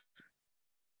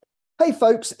Hey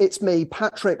folks, it's me,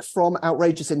 Patrick from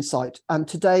Outrageous Insight, and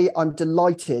today I'm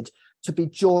delighted to be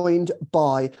joined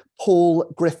by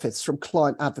Paul Griffiths from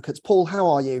Client Advocates. Paul, how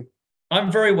are you?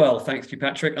 I'm very well, thanks you,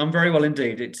 Patrick. I'm very well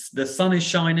indeed. It's the sun is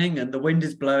shining and the wind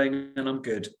is blowing, and I'm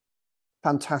good.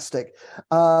 Fantastic.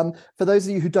 For those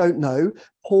of you who don't know,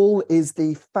 Paul is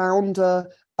the founder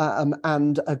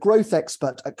and a growth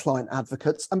expert at Client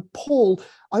Advocates. And Paul,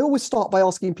 I always start by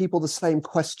asking people the same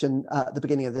question at the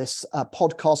beginning of this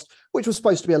podcast, which was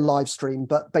supposed to be a live stream,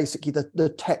 but basically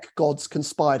the tech gods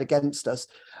conspired against us.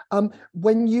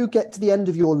 When you get to the end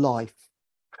of your life,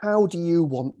 how do you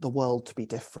want the world to be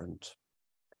different?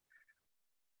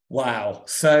 Wow.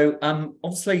 So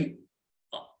obviously,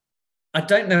 I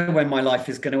don't know when my life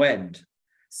is going to end.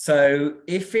 So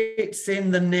if it's in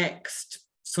the next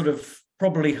sort of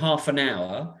probably half an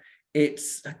hour,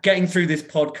 it's getting through this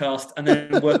podcast and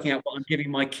then working out what I'm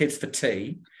giving my kids for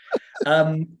tea.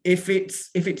 If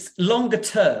it's longer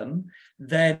term,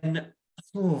 then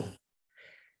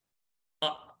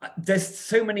there's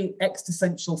so many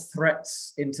existential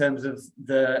threats in terms of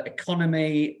the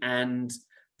economy and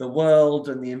the world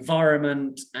and the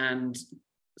environment and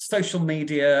social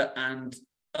media and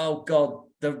oh god,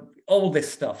 all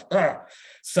this stuff.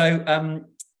 So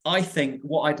I think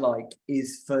what I'd like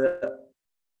is for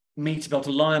me to be able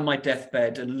to lie on my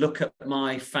deathbed and look at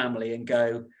my family and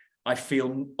go, I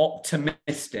feel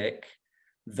optimistic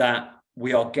that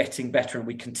we are getting better and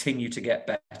we continue to get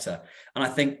better. And I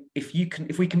think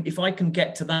if I can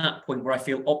get to that point where I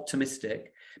feel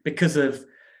optimistic because of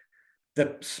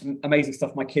the amazing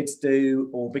stuff my kids do,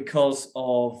 or because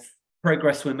of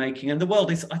progress we're making, and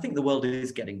I think the world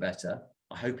is getting better.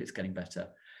 I hope it's getting better.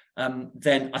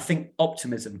 Then I think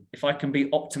optimism, if I can be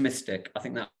optimistic, I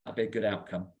think that would be a good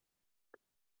outcome.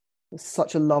 It's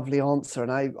such a lovely answer.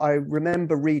 And I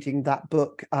remember reading that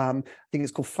book, I think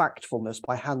it's called Factfulness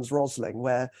by Hans Rosling,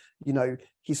 where,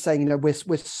 he's saying,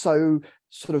 we're so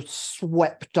sort of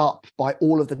swept up by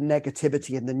all of the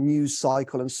negativity in the news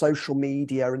cycle and social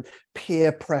media and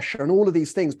peer pressure and all of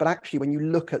these things. But actually, when you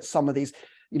look at some of these,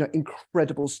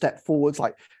 incredible step forwards,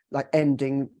 like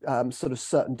ending sort of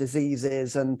certain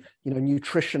diseases and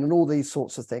nutrition and all these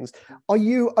sorts of things. Are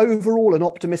you overall an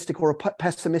optimistic or a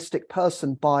pessimistic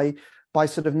person by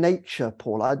sort of nature,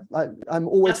 Paul? I'm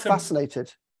always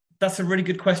fascinated. That's a really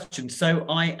good question. So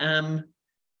I am,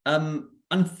 and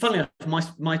funnily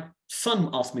enough, my son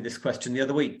asked me this question the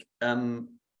other week, and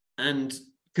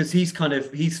because he's kind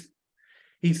of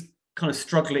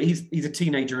struggling. He's a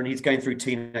teenager and he's going through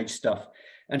teenage stuff.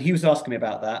 And he was asking me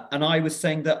about that. And I was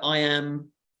saying that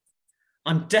I'm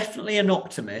definitely an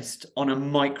optimist on a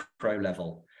micro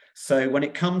level. So when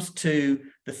it comes to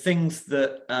the things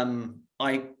that on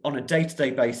a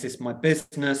day-to-day basis, my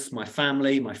business, my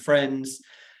family, my friends,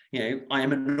 I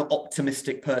am an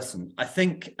optimistic person. I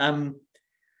think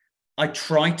I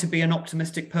try to be an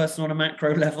optimistic person on a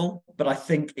macro level, but I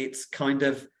think it's kind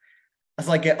of, as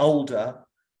I get older,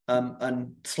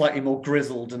 and slightly more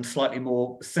grizzled and slightly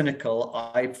more cynical,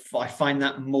 I find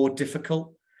that more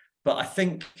difficult. But I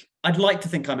think I'd like to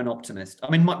think I'm an optimist. I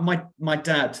mean, my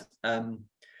dad,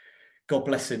 God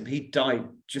bless him, he died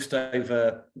just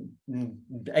over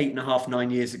 8.5, 9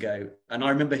 years ago. And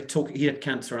I remember he had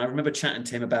cancer, and I remember chatting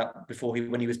to him about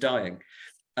when he was dying.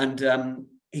 And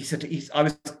he said, I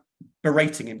was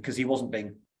berating him because he wasn't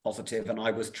being positive, and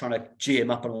I was trying to gee him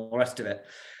up and all the rest of it.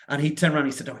 And he turned around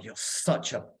and he said, "Oh, you're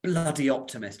such a bloody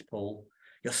optimist, Paul.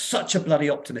 You're such a bloody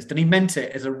optimist." And he meant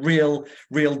it as a real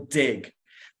dig.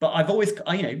 But I've always,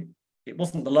 it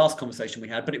wasn't the last conversation we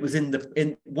had, but it was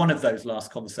in one of those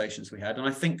last conversations we had. And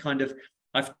I think kind of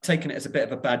I've taken it as a bit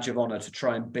of a badge of honor to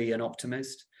try and be an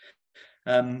optimist.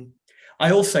 I've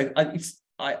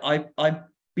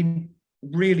been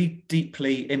really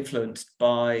deeply influenced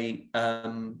by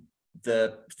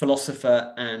the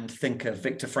philosopher and thinker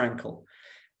Viktor Frankl,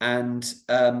 and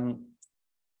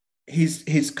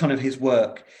his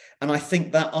work. And I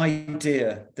think that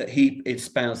idea that he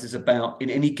espouses about, in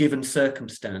any given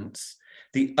circumstance,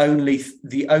 the only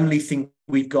thing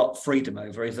we've got freedom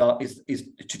over is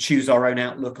to choose our own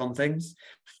outlook on things.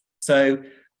 So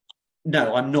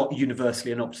no, I'm not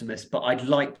universally an optimist, but I'd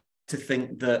like to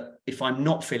think that if I'm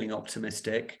not feeling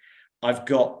optimistic, I've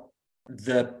got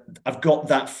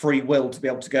that free will to be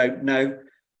able to go, no,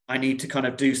 I need to kind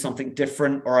of do something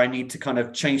different, or I need to kind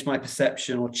of change my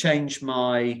perception or change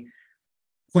my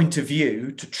point of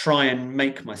view to try and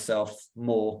make myself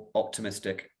more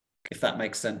optimistic, if that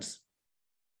makes sense.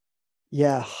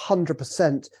 Yeah,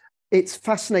 100%. It's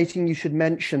fascinating you should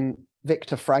mention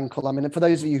Viktor Frankl. I mean, for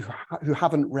those of you who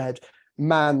haven't read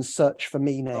Man's Search for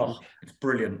Meaning. Oh, it's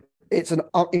brilliant. it's an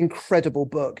incredible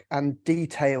book and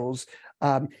details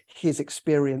his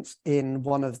experience in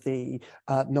one of the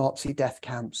Nazi death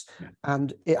camps. Yeah.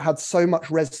 And it had so much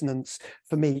resonance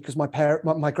for me because my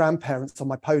grandparents on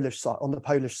the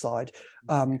Polish side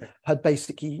had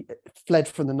basically fled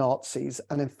from the Nazis,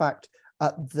 and in fact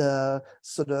at the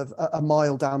sort of a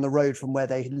mile down the road from where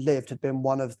they lived had been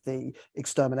one of the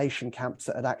extermination camps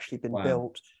that had actually been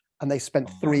built, and they spent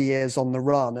 3 years on the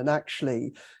run. And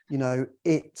actually, you know,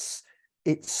 it's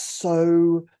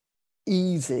so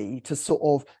easy to sort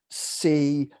of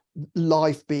see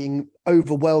life being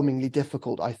overwhelmingly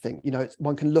difficult. I think, you know,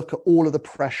 one can look at all of the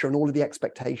pressure and all of the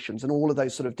expectations and all of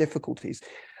those sort of difficulties.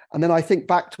 And then I think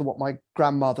back to what my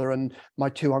grandmother and my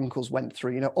two uncles went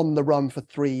through, you know, on the run for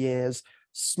 3 years,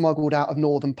 smuggled out of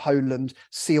northern Poland,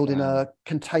 sealed in a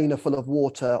container full of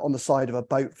water on the side of a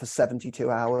boat for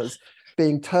 72 hours,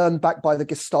 being turned back by the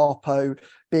Gestapo,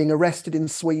 being arrested in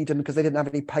Sweden because they didn't have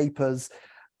any papers.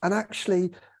 And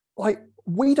actually, like,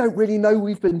 we don't really know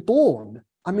we've been born.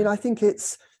 I mean, I think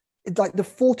it's like the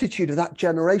fortitude of that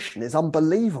generation is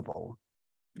unbelievable.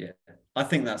 Yeah, I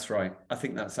think that's right. I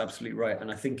think that's absolutely right.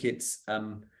 And I think it's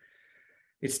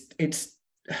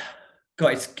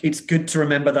good to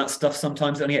remember that stuff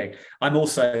sometimes. And yeah, I'm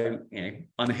also, you know,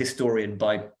 I'm a historian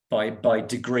by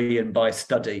degree and by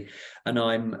study, and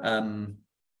I'm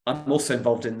also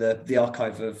involved in the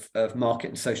archive of market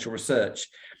and social research.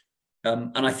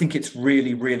 And I think it's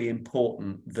really, really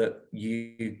important that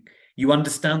you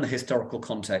understand the historical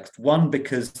context. One,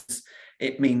 because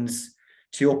it means,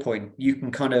 to your point, you can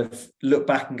kind of look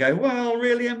back and go, well,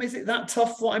 really, is it that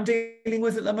tough what I'm dealing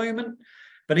with at the moment?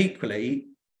 But equally,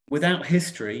 without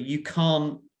history, you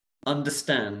can't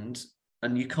understand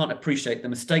and you can't appreciate the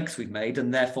mistakes we've made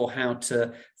and therefore how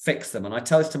to fix them. And I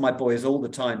tell this to my boys all the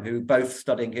time, who are both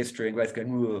studying history and both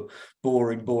going,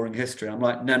 boring history. I'm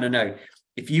like, no.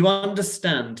 If you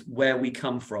understand where we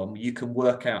come from, you can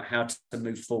work out how to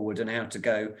move forward and how to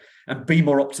go and be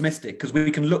more optimistic, because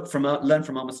we can learn from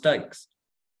our mistakes.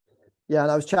 Yeah,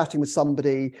 and I was chatting with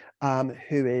somebody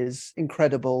who is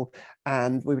incredible,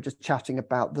 and we were just chatting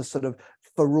about the sort of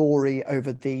furore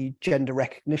over the Gender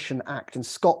Recognition Act in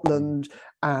Scotland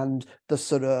and the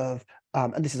sort of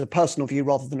and this is a personal view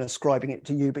rather than ascribing it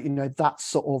to you, but, you know, that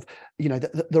sort of, you know,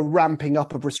 the ramping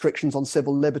up of restrictions on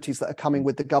civil liberties that are coming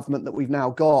with the government that we've now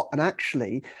got. And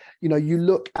actually, you know, you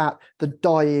look at the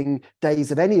dying days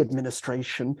of any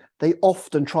administration, they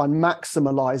often try and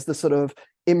maximize the sort of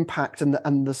impact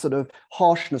and the sort of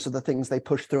harshness of the things they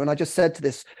push through. And I just said to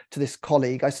this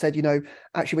colleague, I said, you know,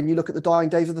 actually, when you look at the dying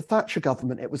days of the Thatcher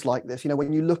government, it was like this. You know,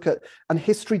 when you look at, and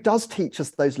history does teach us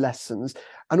those lessons,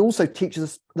 and also teaches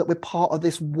us that we're part of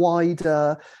this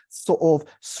wider sort of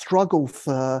struggle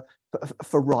for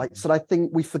rights that I think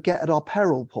we forget at our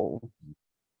peril, Paul.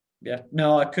 Yeah,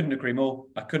 no, I couldn't agree more.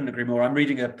 I'm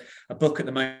reading a book at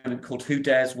the moment called Who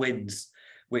Dares Wins,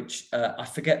 which I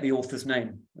forget the author's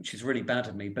name, which is really bad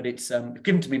of me, but it's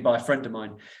given to me by a friend of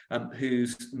mine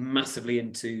who's massively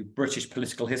into British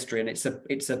political history, and it's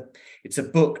a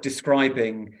book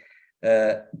describing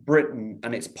Britain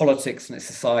and its politics and its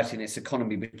society and its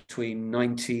economy between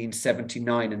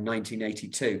 1979 and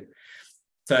 1982.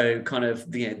 So kind of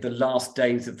the last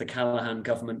days of the Callaghan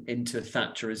government into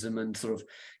Thatcherism and sort of,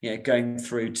 you know, going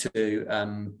through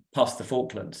to past the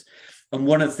Falklands. And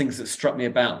one of the things that struck me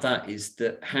about that is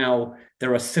that how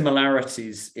there are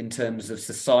similarities in terms of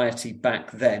society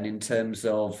back then, in terms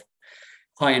of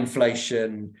high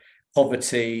inflation,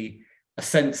 poverty, a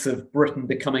sense of Britain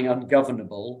becoming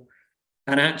ungovernable,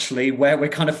 and actually where we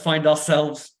kind of find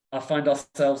ourselves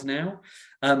now.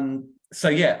 So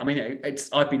yeah, I mean,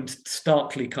 I've been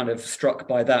starkly kind of struck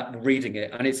by that reading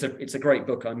it, and it's a great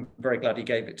book. I'm very glad he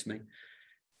gave it to me.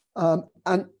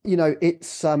 And you know,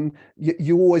 it's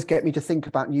you always get me to think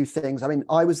about new things. I mean,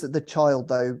 I was the child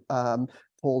though,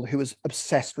 Paul, who was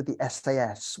obsessed with the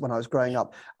SAS when I was growing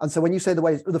up. And so when you say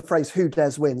the phrase "Who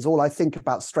Dares Wins," all I think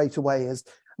about straight away is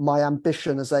my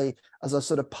ambition as a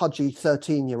sort of pudgy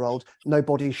 13-year-old, no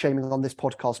body shaming on this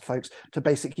podcast, folks, to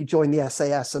basically join the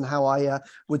SAS, and how I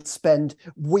would spend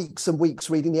weeks and weeks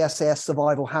reading the SAS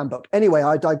Survival Handbook. Anyway,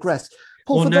 I digress.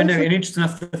 Paul, well, no, and interesting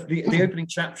enough, the opening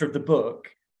chapter of the book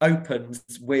opens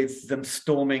with them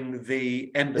storming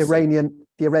the embassy,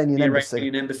 the Iranian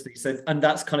embassy. So, and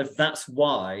that's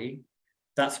why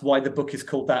the book is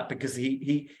called that, because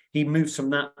he moves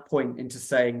from that point into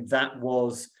saying that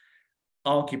was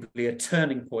arguably a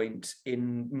turning point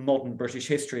in modern British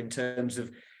history in terms of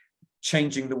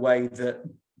changing the way that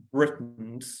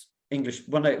Britain's English,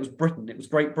 well, no, it was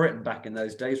Great Britain back in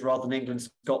those days, rather than England,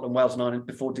 Scotland, Wales and Ireland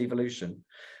before devolution,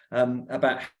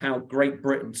 about how Great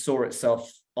Britain saw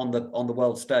itself on the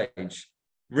world stage.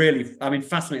 Really, I mean,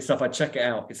 fascinating stuff. I'd check it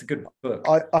out. It's a good book.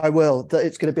 I will.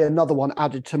 It's going to be another one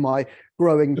added to my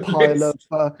growing pile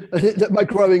of my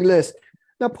growing list.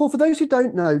 Now, Paul, for those who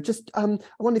don't know, just I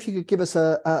wonder if you could give us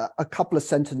a couple of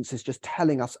sentences just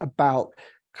telling us about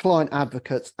Client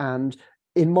Advocates, and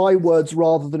in my words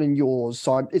rather than in yours.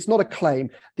 So it's not a claim,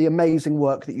 the amazing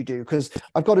work that you do, because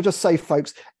I've got to just say,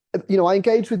 folks, I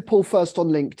engaged with Paul first on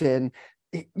LinkedIn.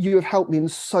 You have helped me in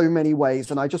so many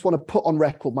ways, and I just want to put on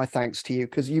record my thanks to you,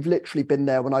 because you've literally been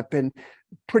there when I've been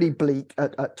pretty bleak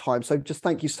at times. So just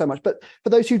thank you so much. But for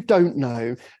those who don't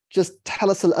know, just tell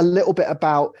us a little bit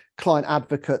about Client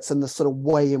Advocates and the sort of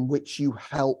way in which you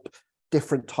help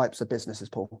different types of businesses,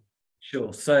 Paul.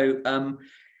 Sure. So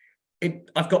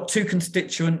I've got two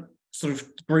constituent sort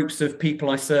of groups of people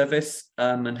I service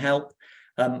and help.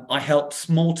 I help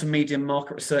small to medium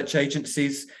market research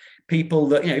agencies, people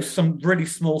that, some really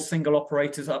small single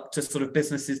operators up to sort of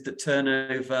businesses that turn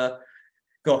over,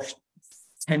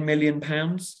 10 million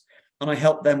pounds. And I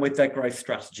help them with their growth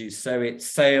strategies. So it's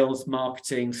sales,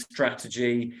 marketing,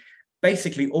 strategy,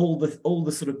 basically all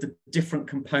the sort of the different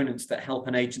components that help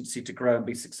an agency to grow and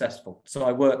be successful. So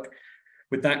I work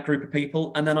with that group of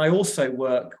people. And then I also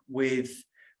work with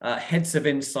heads of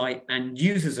insight and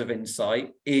users of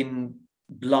insight in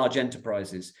large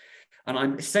enterprises. And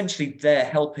I'm essentially there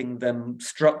helping them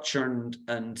structure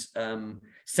and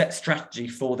set strategy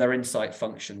for their insight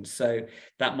function. So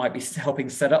that might be helping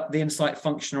set up the insight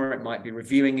function, or it might be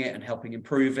reviewing it and helping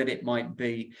improve it. It might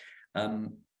be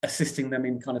assisting them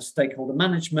in kind of stakeholder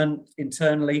management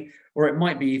internally, or it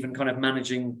might be even kind of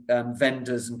managing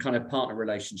vendors and kind of partner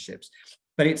relationships.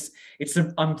 But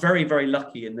I'm very, very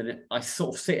lucky in that I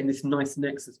sort of sit in this nice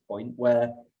nexus point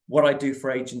where what I do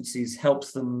for agencies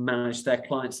helps them manage their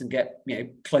clients and get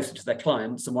closer to their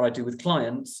clients, and what I do with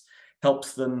clients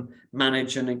helps them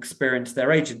manage and experience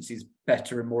their agencies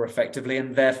better and more effectively,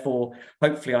 and therefore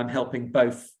hopefully I'm helping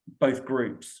both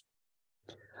groups.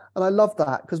 And I love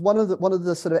that, because one of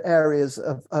the sort of areas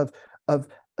of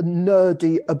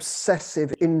nerdy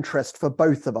obsessive interest for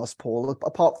both of us, Paul,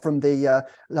 apart from the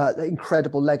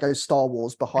incredible Lego Star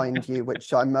Wars behind you,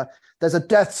 which there's a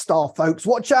Death Star, folks,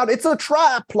 watch out, it's a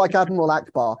trap, like Admiral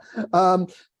Akbar,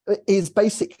 is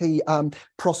basically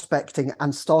prospecting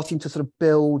and starting to sort of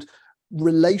build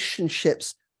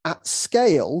relationships at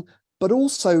scale, but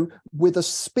also with a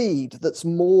speed that's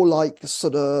more like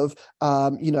sort of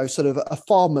a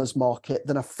farmer's market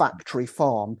than a factory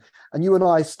farm. And you and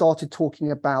I started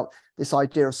talking about this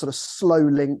idea of sort of slow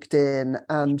LinkedIn.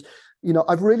 And,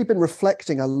 I've really been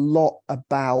reflecting a lot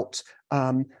about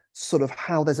sort of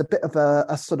how there's a bit of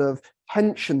a sort of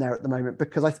tension there at the moment,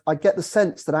 because I get the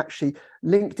sense that actually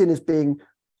LinkedIn is being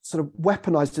sort of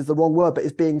weaponized is the wrong word, but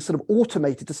is being sort of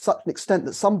automated to such an extent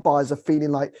that some buyers are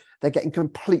feeling like they're getting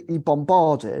completely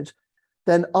bombarded.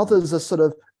 Then others are sort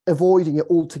of avoiding it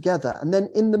altogether. And then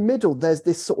in the middle, there's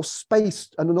this sort of space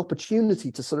and an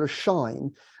opportunity to sort of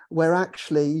shine where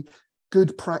actually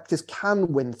good practice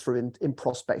can win through in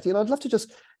prospecting. And I'd love to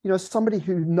just, as somebody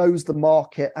who knows the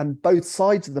market and both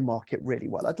sides of the market really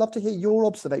well, I'd love to hear your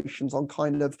observations on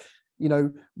kind of,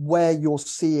 where you're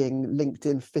seeing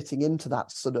LinkedIn fitting into that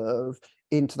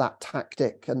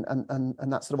tactic and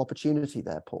that sort of opportunity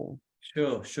there, Paul.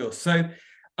 Sure. So,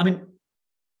 I mean,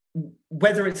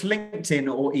 whether it's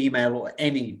LinkedIn or email or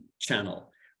any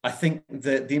channel, I think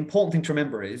that the important thing to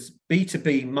remember is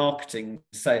B2B marketing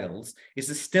sales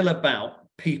is still about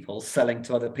people selling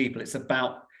to other people. It's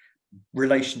about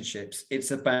relationships.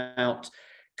 It's about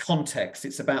context.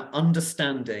 It's about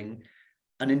understanding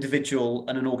an individual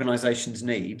and an organization's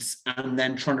needs, and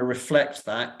then trying to reflect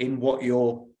that in what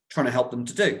you're trying to help them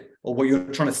to do, or what you're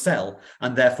trying to sell,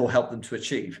 and therefore help them to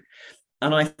achieve.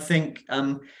 And I think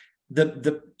to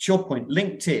your point,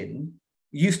 LinkedIn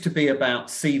used to be about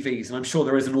CVs, and I'm sure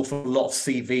there is an awful lot of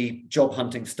CV job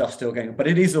hunting stuff still going on, but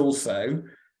it's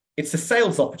a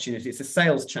sales opportunity. It's a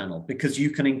sales channel because you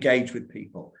can engage with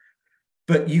people.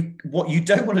 But what you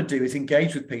don't want to do is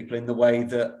engage with people in the way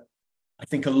that I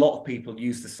think a lot of people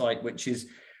use the site, which is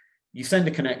you send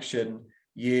a connection,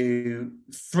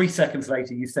 3 seconds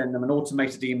later, you send them an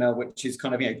automated email, which is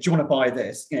kind of, do you want to buy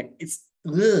this? It's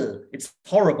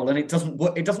horrible, and it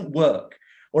doesn't work.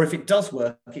 Or if it does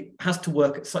work, it has to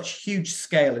work at such huge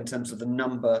scale in terms of the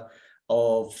number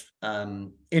of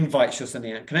invites you're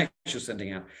sending out, connections you're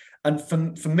sending out. And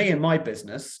for me and my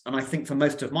business, and I think for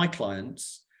most of my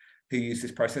clients who use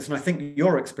this process, and I think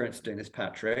your experience of doing this,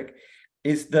 Patrick,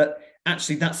 is that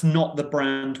actually that's not the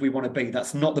brand we want to be.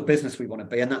 That's not the business we want to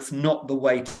be. And that's not the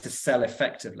way to sell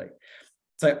effectively.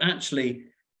 So actually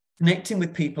connecting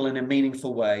with people in a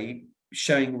meaningful way,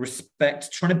 showing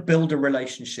respect, trying to build a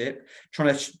relationship,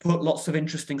 trying to put lots of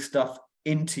interesting stuff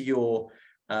into your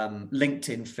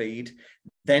LinkedIn feed,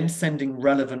 then sending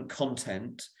relevant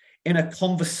content in a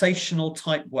conversational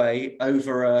type way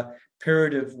over a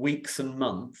period of weeks and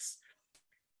months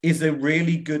is a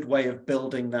really good way of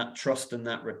building that trust and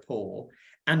that rapport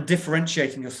and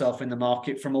differentiating yourself in the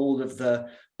market from all of the,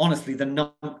 honestly,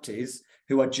 the numpties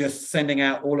who are just sending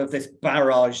out all of this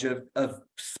barrage of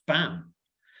spam.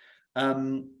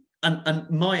 And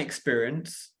my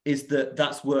experience is that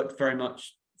that's worked very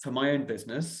much for my own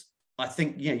business. I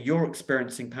think you're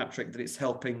experiencing, Patrick, that it's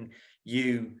helping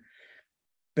you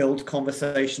build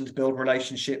conversations, build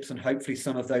relationships, and hopefully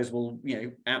some of those will,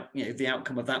 the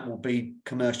outcome of that will be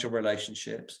commercial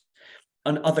relationships.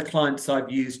 And other clients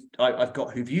I've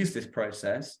got who've used this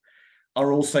process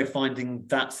are also finding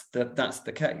that's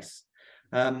the case.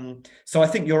 So I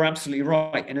think you're absolutely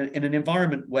right. In an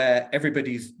environment where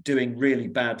everybody's doing really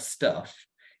bad stuff,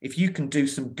 if you can do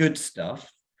some good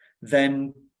stuff,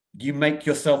 then you make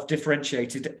yourself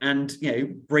differentiated and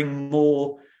bring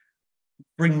more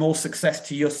success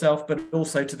to yourself, but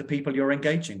also to the people you're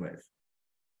engaging with.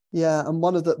 Yeah, and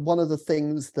one of the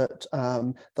things that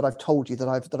that I've told you that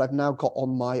I've now got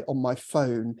on my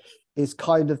phone is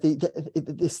kind of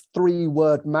this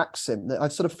 3-word maxim that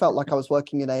I've sort of felt like I was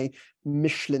working in a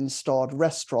Michelin-starred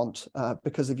restaurant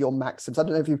because of your maxims. I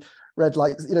don't know if you've read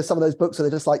some of those books where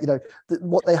they're just like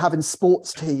what they have in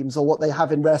sports teams or what they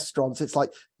have in restaurants. It's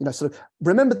like sort of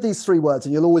remember these 3 words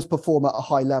and you'll always perform at a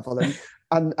high level.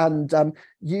 And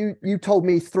you told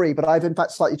me 3, but I've in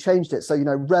fact slightly changed it. So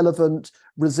relevant,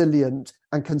 resilient,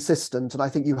 and consistent. And I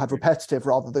think you had repetitive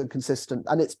rather than consistent.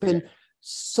 And it's been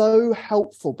so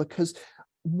helpful because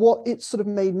what it sort of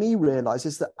made me realize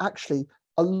is that actually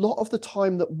a lot of the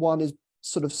time that one is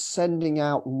sort of sending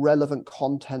out relevant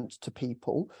content to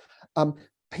people,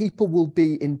 people will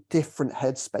be in different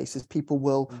headspaces. People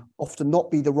will often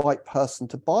not be the right person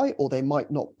to buy, or they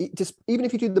might not, just even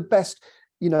if you do the best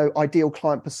ideal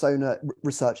client persona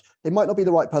research, they might not be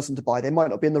the right person to buy. They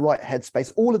might not be in the right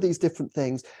headspace. All of these different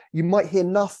things, you might hear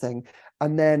nothing.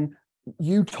 And then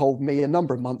you told me a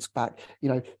number of months back,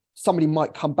 somebody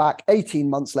might come back 18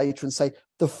 months later and say,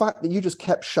 the fact that you just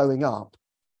kept showing up,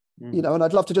 and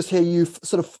I'd love to just hear you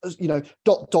sort of,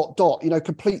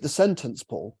 complete the sentence,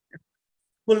 Paul.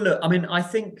 Well, look, I mean, I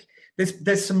think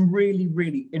there's some really,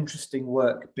 really interesting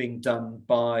work being done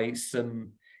by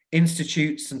some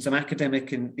institutes and some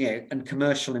academic and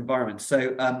commercial environments.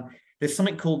 So there's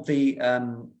something called the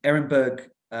Ehrenberg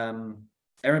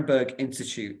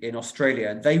Institute in Australia,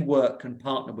 and they work and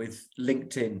partner with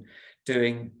LinkedIn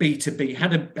doing B2B,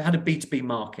 had a B2B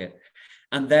market,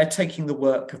 and they're taking the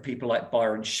work of people like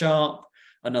Byron Sharp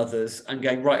and others and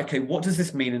going, right, okay, what does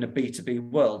this mean in a B2B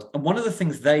world? And one of the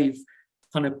things they've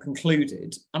kind of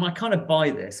concluded, and I kind of buy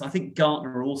this, I think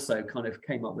Gartner also kind of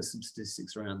came up with some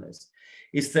statistics around this,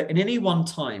 is that in any one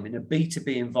time in a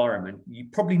B2B environment, you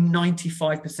probably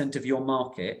 95% of your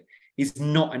market is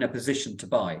not in a position to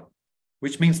buy,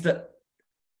 which means that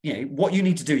what you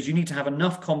need to do is you need to have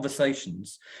enough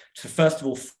conversations to first of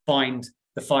all find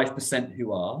the 5%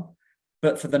 who are,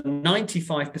 but for the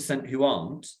 95% who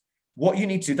aren't, what you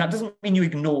need to do, that doesn't mean you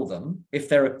ignore them if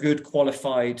they're a good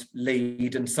qualified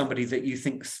lead and somebody that you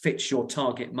think fits your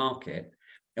target market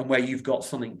and where you've got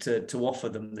something to offer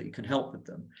them that you can help with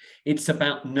them. It's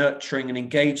about nurturing and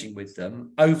engaging with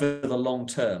them over the long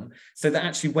term so that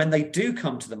actually when they do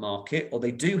come to the market or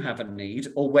they do have a need,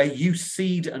 or where you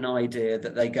seed an idea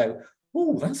that they go,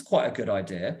 oh, that's quite a good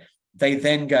idea, they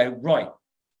then go, right,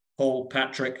 Paul,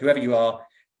 Patrick, whoever you are,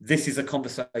 this is a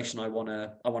conversation I want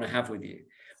to have with you.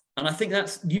 And I think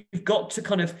you've got to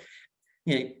kind of,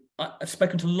 I've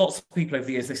spoken to lots of people over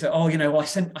the years. They say, oh, I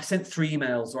sent 3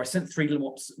 emails, or I sent 3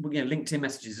 LinkedIn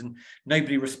messages and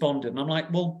nobody responded. And I'm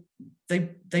like, well,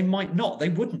 they might not, they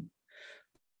wouldn't.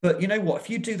 But you know what, if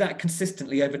you do that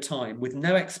consistently over time with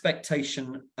no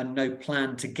expectation and no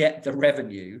plan to get the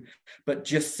revenue, but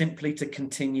just simply to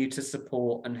continue to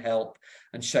support and help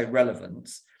and show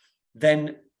relevance,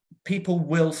 then people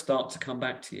will start to come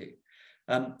back to you.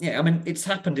 I mean, it's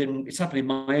happened in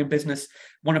my own business.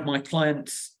 One of my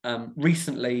clients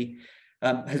recently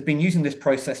has been using this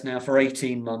process now for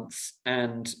 18 months,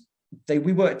 and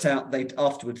we worked out they'd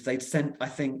sent, I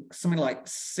think, something like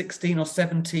 16 or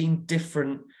 17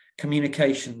 different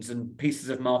communications and pieces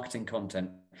of marketing content.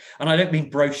 And I don't mean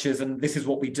brochures and this is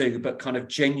what we do, but kind of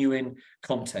genuine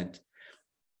content,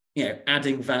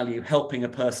 adding value, helping a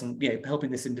person,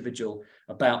 helping this individual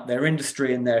about their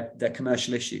industry and their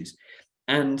commercial issues.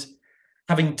 And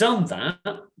having done that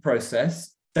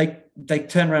process, they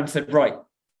turned around and said, right,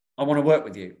 I want to work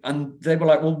with you. And they were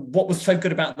like, well, what was so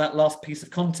good about that last piece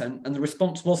of content? And the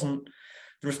response was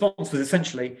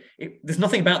essentially, there's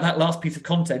nothing about that last piece of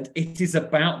content. It is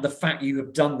about the fact you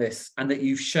have done this and that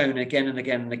you've shown again and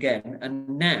again and again.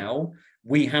 And now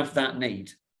we have that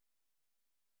need.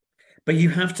 But you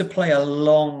have to play a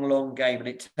long, long game, and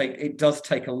it does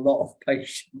take a lot of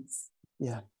patience.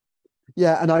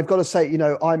 Yeah, and I've got to say,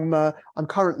 I'm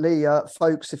currently,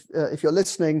 folks, if you're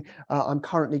listening, I'm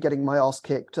currently getting my ass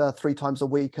kicked 3 times a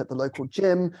week at the local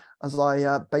gym as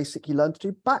I basically learn to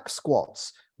do back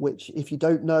squats, which, if you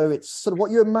don't know, it's sort of what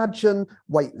you imagine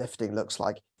weightlifting looks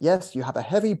like. Yes, you have a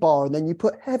heavy bar and then you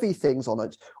put heavy things on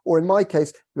it. Or in my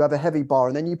case, you have a heavy bar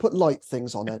and then you put light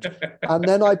things on it. And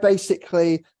then I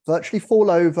basically virtually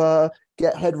fall over,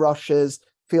 get head rushes,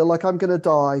 feel like I'm going to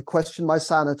die, question my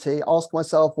sanity, ask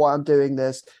myself why I'm doing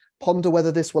this, ponder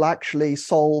whether this will actually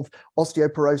solve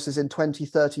osteoporosis in 20,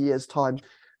 30 years' time.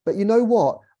 But you know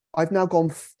what? I've now gone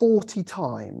 40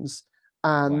 times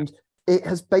and wow. It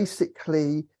has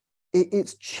basically,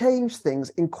 it's changed things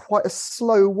in quite a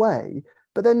slow way.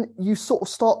 But then you sort of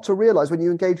start to realize when you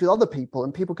engage with other people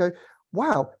and people go,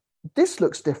 wow, this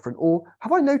looks different. Or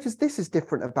have I noticed this is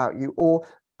different about you? Or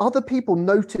other people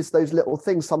notice those little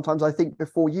things sometimes, I think,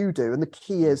 before you do. And the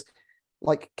key is,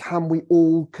 like, can we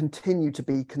all continue to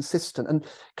be consistent? And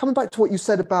coming back to what you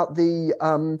said about the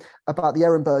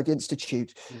Ehrenberg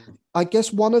Institute, I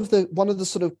guess one of the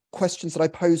sort of questions that I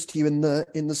posed to you in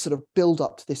the sort of build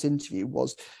up to this interview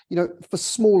was, for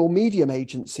small or medium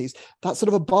agencies, that sort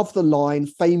of above the line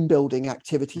fame building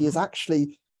activity is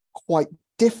actually quite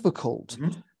difficult.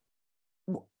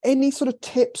 Any sort of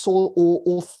tips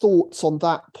or thoughts on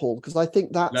that, Paul? Because I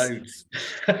think that's loads.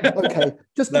 Okay.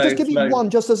 Just give me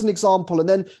one, just as an example, and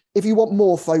then if you want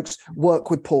more, folks, work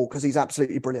with Paul because he's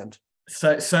absolutely brilliant.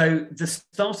 So the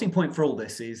starting point for all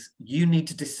this is you need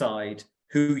to decide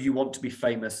who you want to be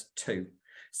famous to.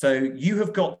 So you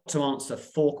have got to answer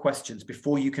 4 questions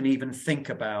before you can even think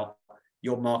about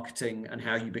your marketing and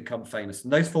how you become famous.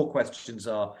 And those 4 questions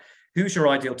are: who's your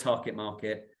ideal target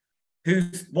market?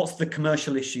 What's the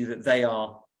commercial issue that they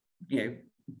are,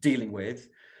 dealing with?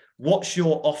 What's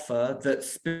your offer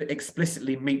that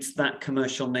explicitly meets that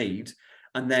commercial need?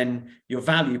 And then your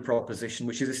value proposition,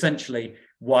 which is essentially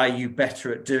why are you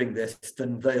better at doing this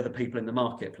than the other people in the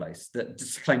marketplace that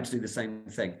just claim to do the same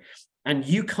thing. And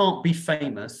you can't be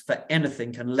famous for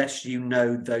anything unless you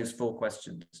know those 4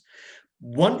 questions.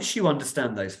 Once you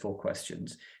understand those 4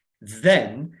 questions,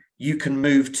 then you can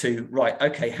move to, right,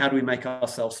 okay, how do we make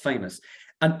ourselves famous?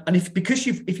 And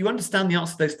if you understand the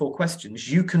answer to those 4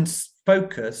 questions, you can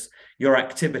focus your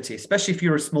activity, especially if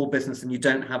you're a small business and you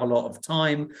don't have a lot of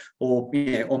time or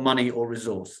money or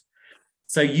resource.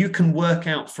 So you can work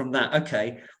out from that,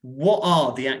 okay, what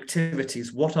are the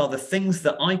activities? What are the things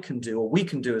that I can do or we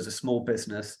can do as a small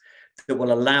business that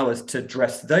will allow us to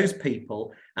address those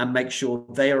people and make sure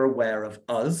they are aware of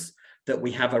us, that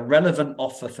we have a relevant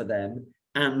offer for them,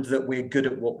 and that we're good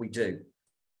at what we do.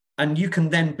 And you can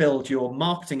then build your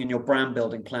marketing and your brand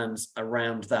building plans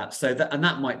around that. And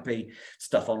that might be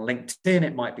stuff on LinkedIn,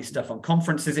 it might be stuff on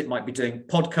conferences, it might be doing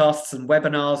podcasts and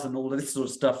webinars and all of this sort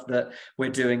of stuff that we're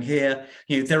doing here.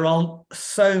 There are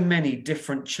so many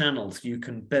different channels you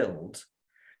can build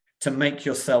to make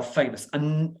yourself famous.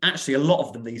 And actually, a lot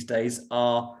of them these days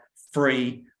are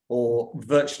free or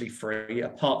virtually free,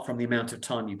 apart from the amount of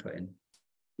time you put in.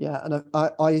 Yeah, and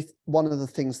I one of the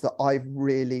things that I've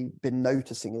really been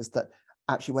noticing is that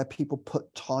actually where people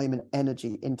put time and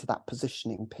energy into that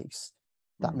positioning piece,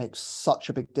 that makes such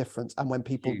a big difference. And when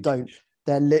people don't,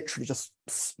 they're literally just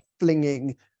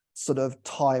flinging sort of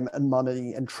time and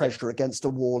money and treasure against a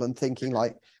wall and thinking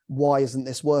like, why isn't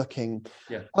this working?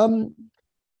 Yeah. Paul,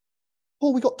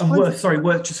 we got time.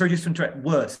 Just to interrupt.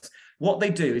 Worse, what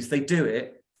they do is they do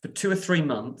it for 2 or 3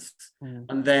 months,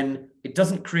 and then it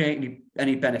doesn't create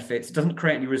any benefits, it doesn't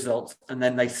create any results, and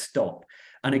then they stop.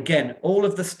 And again, all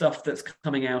of the stuff that's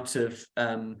coming out of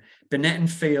Binet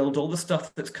and Field, all the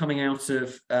stuff that's coming out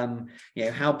of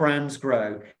how brands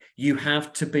grow, you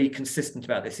have to be consistent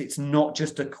about this. It's not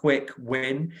just a quick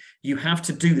win. You have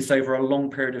to do this over a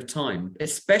long period of time,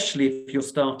 especially if you're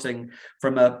starting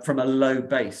from a low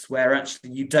base where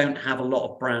actually you don't have a lot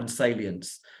of brand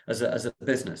salience as a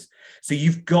business. So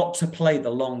you've got to play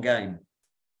the long game.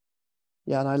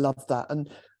 Yeah, and I love that. And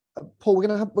Paul, we're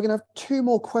gonna have 2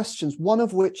 more questions. One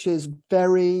of which is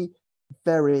very,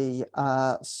 very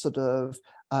sort of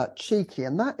cheeky,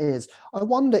 and that is, I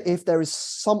wonder if there is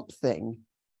something,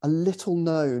 a little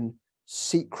known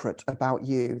secret about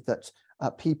you that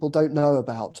people don't know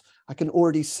about? I can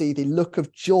already see the look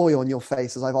of joy on your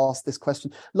face as I've asked this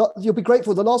question. You'll be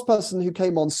grateful. The last person who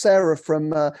came on, Sarah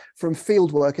from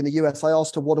Fieldwork in the US, I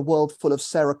asked her what a world full of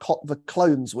Sarah Kotver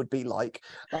clones would be like.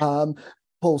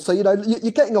 Paul, so you know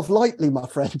you're getting off lightly, my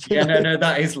friend. Yeah, no,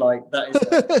 that is light.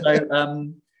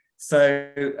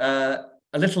 So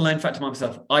a little known fact about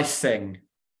myself: I sing.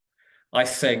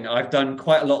 I've done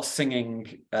quite a lot of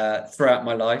singing throughout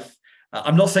my life.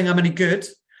 I'm not saying I'm any good,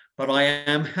 but I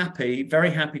am very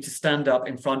happy to stand up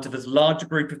in front of as large a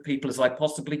group of people as I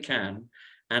possibly can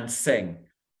and sing.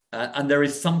 And there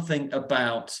is something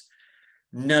about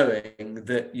knowing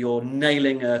that you're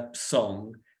nailing a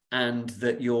song and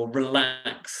that you're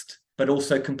relaxed, but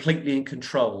also completely in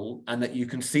control, and that you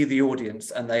can see the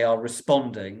audience and they are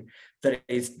responding, that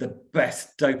is the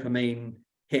best dopamine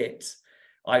hit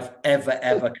I've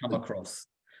ever come across.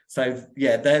 So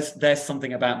yeah, there's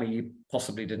something about me you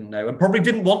possibly didn't know and probably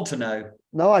didn't want to know.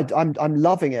 No, I'm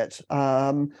loving it.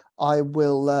 I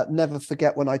will never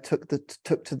forget when I took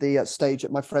to the stage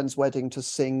at my friend's wedding to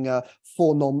sing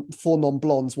Four Non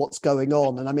Blondes, What's Going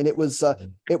On, and I mean it was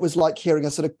like hearing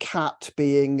a sort of cat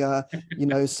being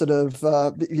messed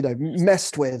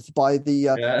with by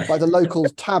the local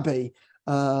tabby.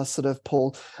 Sort of,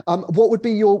 Paul. What would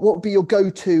be your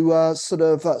go-to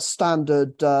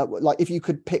standard? Like, if you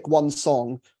could pick one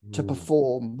song to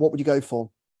perform, what would you go for?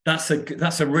 That's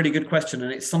a really good question,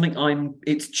 and it's something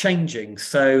it's changing.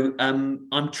 So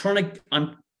I'm trying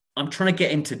to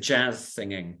get into jazz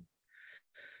singing.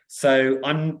 So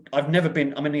I've never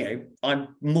been. I mean,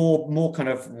 I'm more kind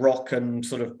of rock and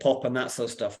sort of pop and that sort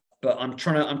of stuff. But I'm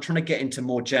trying to get into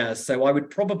more jazz. So I would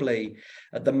probably,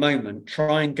 at the moment,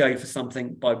 try and go for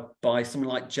something by someone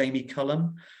like Jamie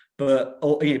Cullum, but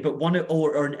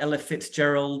an Ella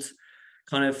Fitzgerald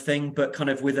kind of thing, but kind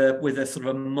of with a sort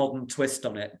of a modern twist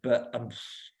on it. But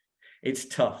it's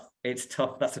tough.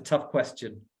 That's a tough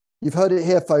question. You've heard it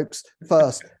here, folks.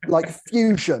 First, like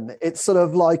fusion. It's sort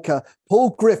of like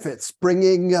Paul Griffiths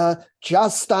bringing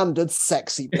jazz standards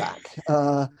sexy back.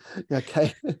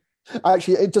 Okay.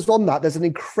 Actually, just on that, there's an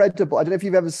incredible, I don't know if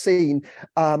you've ever seen,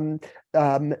 and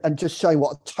just showing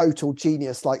what a total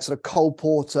genius, like sort of Cole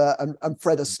Porter and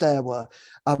Fred Astaire were.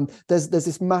 There's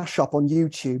this mashup on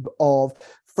YouTube of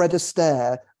Fred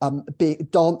Astaire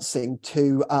dancing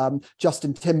to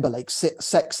Justin Timberlake's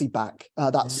Sexy Back,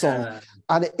 that song. Yeah.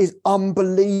 And it is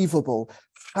unbelievable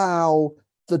how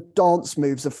the dance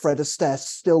moves of Fred Astaire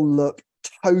still look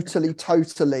totally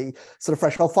sort of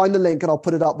fresh. I'll find the link and I'll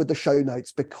put it up with the show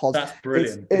notes, because that's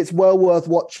brilliant. It's well worth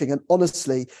watching. And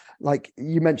honestly, like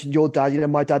you mentioned your dad,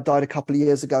 my dad died a couple of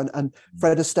years ago, and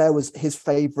Fred Astaire was his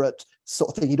favorite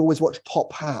sort of thing. He'd always watch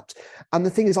Top Hat. And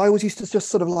the thing is, I always used to just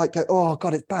sort of like go, oh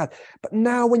God, it's bad. But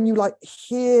now when you like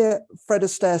hear Fred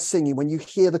Astaire singing, when you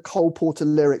hear the Cole Porter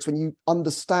lyrics, when you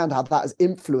understand how that has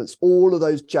influenced all of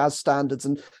those jazz standards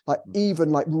and like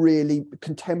even like really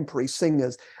contemporary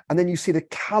singers, and then you see the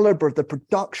caliber of the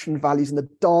production values and the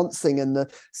dancing and the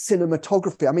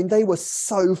cinematography. I mean, they were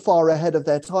so far ahead of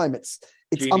their time. It's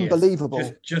genius.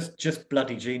 Unbelievable. Just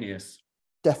bloody genius.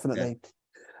 Definitely. Yeah.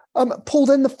 Paul,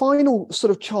 then the final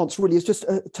sort of chance really is just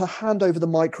to hand over the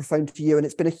microphone to you. And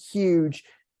it's been a huge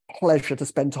pleasure to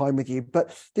spend time with you.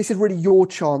 But this is really your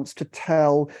chance to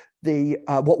tell the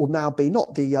what will now be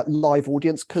not the live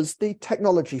audience, because the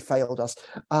technology failed us,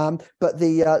 but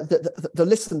the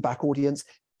listen back audience,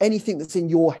 anything that's in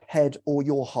your head or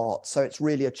your heart. So it's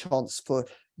really a chance for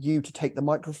you to take the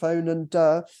microphone and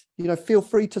feel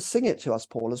free to sing it to us,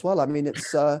 Paul, as well. I mean,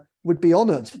 it's would be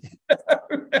honored.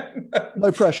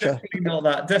 No pressure. Definitely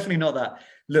not that.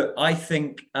 Look, I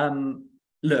think I don't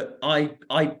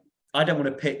want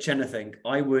to pitch anything.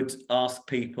 I would ask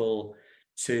people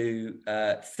to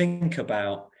think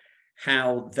about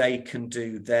how they can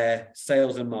do their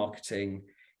sales and marketing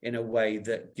in a way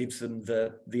that gives them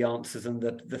the answers and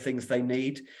the things they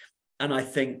need. And I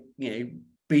think,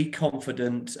 be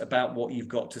confident about what you've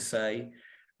got to say.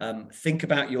 Think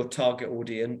about your target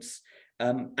audience,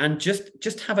 and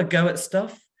just have a go at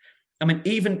stuff. I mean,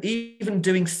 even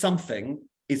doing something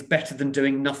is better than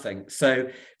doing nothing. So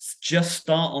just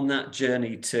start on that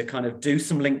journey to kind of do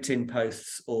some LinkedIn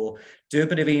posts, or do a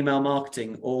bit of email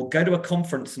marketing, or go to a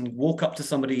conference and walk up to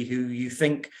somebody who you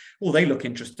think, well, they look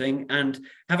interesting, and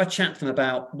have a chat to them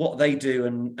about what they do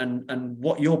and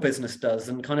what your business does,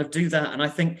 and kind of do that. And I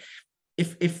think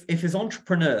if as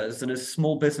entrepreneurs and as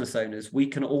small business owners, we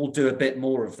can all do a bit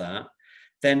more of that,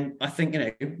 then I think,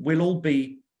 we'll all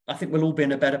be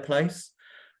in a better place.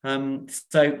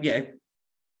 So yeah,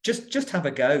 just have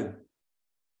a go.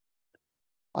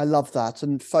 I love that.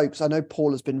 And folks, I know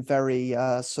Paul has been very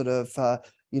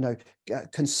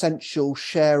consensual,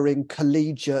 sharing,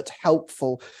 collegiate,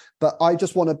 helpful. But I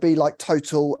just want to be like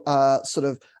total sort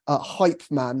of hype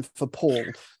man for Paul.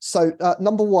 So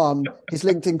number one, his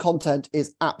LinkedIn content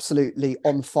is absolutely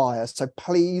on fire. So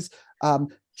please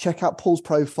check out Paul's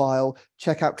profile,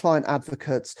 check out Client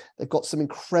Advocates. They've got some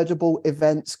incredible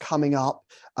events coming up.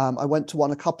 I went to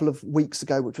one a couple of weeks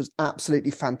ago, which was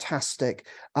absolutely fantastic.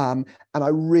 And I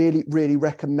really, really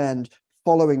recommend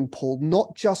following Paul,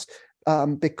 not just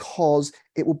because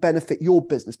it will benefit your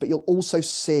business, but you'll also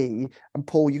see, and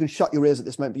Paul, you can shut your ears at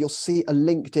this moment, but you'll see a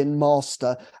LinkedIn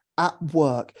master at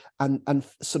work and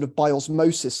sort of by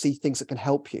osmosis see things that can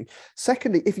help you.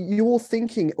 Secondly, if you're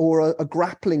thinking or are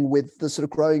grappling with the sort of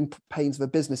growing pains of a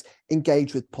business,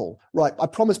 engage with Paul. Right. I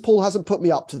promise Paul hasn't put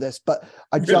me up to this, but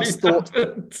I just thought,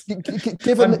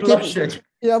 given,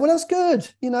 yeah, well, that's good.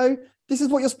 This is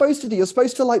what you're supposed to do. You're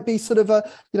supposed to like be sort of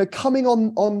coming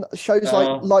on shows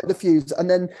like The Fuse, and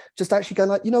then just actually going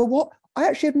like, you know what? I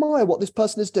actually admire what this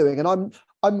person is doing, and I'm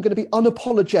going to be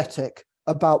unapologetic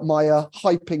about my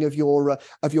hyping of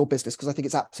your business, because I think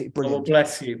it's absolutely brilliant. Oh,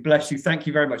 bless you. Thank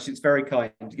you very much. It's very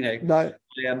kind. No,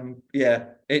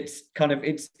 it's kind of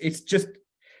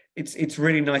it's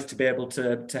really nice to be able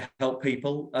to help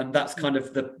people, and that's kind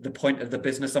of the point of the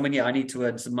business. I mean, I need to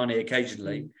earn some money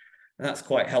occasionally. And that's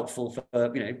quite helpful for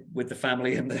with the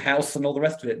family and the house and all the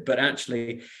rest of it. But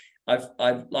actually,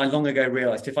 I long ago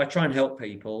realized if I try and help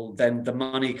people, then the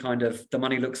money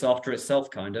looks after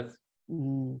itself, kind of.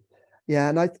 Yeah,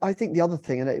 and I think the other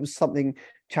thing, and it was something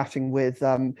chatting with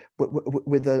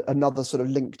another sort of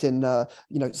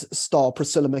LinkedIn star,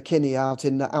 Priscilla McKinney out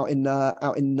in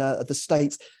the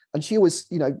States, and she always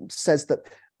says that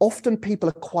often people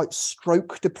are quite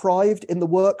stroke deprived in the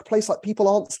workplace. Like, people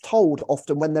aren't told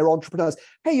often when they're entrepreneurs,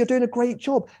 hey, you're doing a great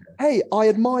job. Hey, I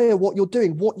admire what you're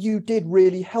doing. What you did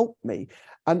really helped me.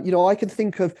 And, I can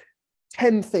think of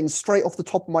 10 things straight off the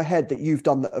top of my head that you've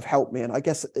done that have helped me. And I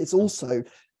guess it's also,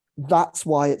 that's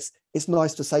why it's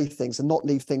nice to say things and not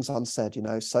leave things unsaid,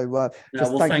 So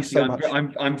thank you so much.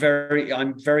 I'm very,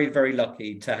 very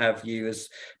lucky to have you as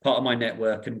part of my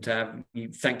network, and to have you.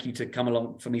 Thank you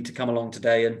for me to come along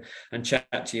today and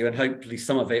chat to you, and hopefully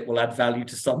some of it will add value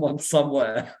to someone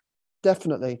somewhere.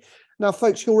 Definitely. Now,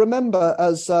 folks, you'll remember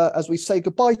as we say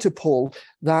goodbye to Paul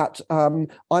that I'm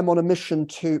on a mission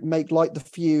to make Light the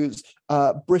Fuse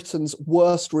Britain's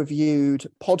worst reviewed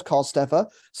podcast ever.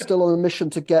 Still on a mission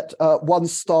to get 1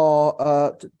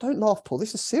 star. Don't laugh, Paul.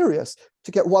 This is serious.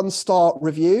 To get 1 star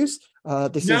reviews. I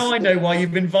know why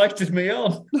you've invited me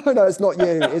on. No, it's not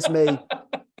you. It's me.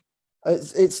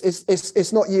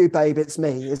 It's not you, babe. It's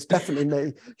me. It's definitely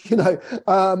me.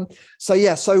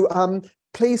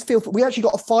 Please feel free. We actually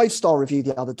got a 5-star review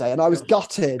the other day, and I was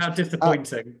gutted. How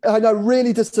disappointing. I know,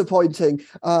 really disappointing.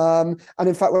 And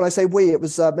in fact, when I say we, it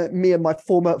was me and my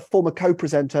former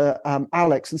co-presenter,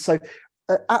 Alex. And so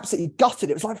absolutely gutted.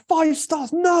 It was like 5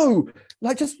 stars. No,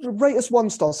 like just rate us 1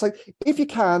 star. So if you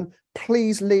can,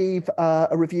 please leave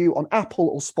a review on Apple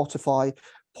or Spotify.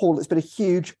 Paul, it's been a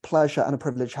huge pleasure and a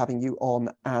privilege having you on.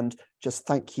 And just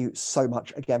thank you so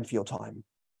much again for your time.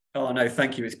 Oh, no,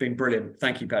 thank you. It's been brilliant.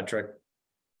 Thank you, Patrick.